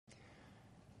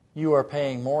You are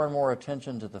paying more and more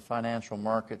attention to the financial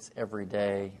markets every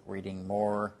day, reading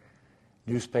more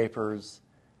newspapers,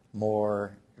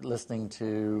 more listening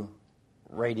to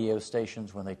radio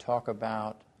stations when they talk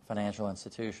about financial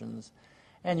institutions,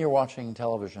 and you're watching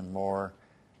television more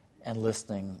and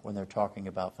listening when they're talking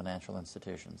about financial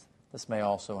institutions. This may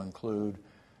also include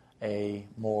a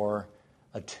more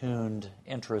attuned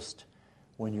interest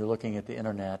when you're looking at the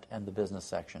internet and the business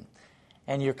section.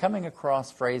 And you're coming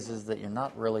across phrases that you're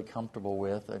not really comfortable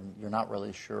with and you're not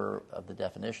really sure of the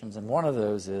definitions. And one of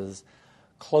those is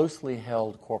closely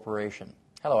held corporation.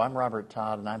 Hello, I'm Robert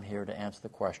Todd, and I'm here to answer the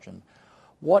question,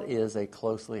 what is a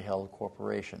closely held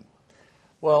corporation?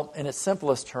 Well, in its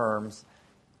simplest terms,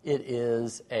 it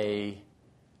is a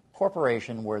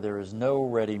corporation where there is no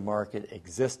ready market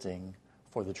existing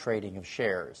for the trading of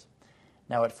shares.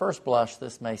 Now, at first blush,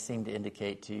 this may seem to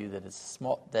indicate to you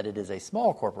that it is a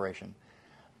small corporation,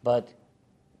 but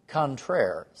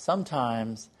contraire,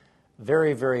 sometimes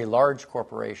very, very large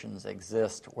corporations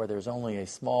exist where there's only a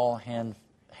small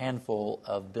handful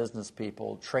of business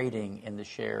people trading in the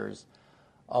shares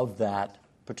of that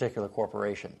particular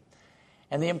corporation.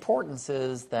 And the importance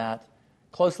is that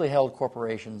closely held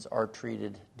corporations are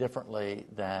treated differently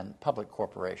than public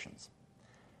corporations.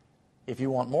 If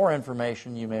you want more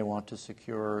information, you may want to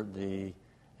secure the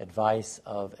advice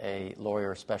of a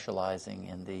lawyer specializing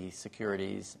in the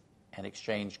Securities and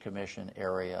Exchange Commission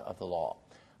area of the law.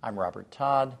 I'm Robert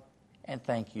Todd, and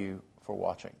thank you for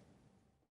watching.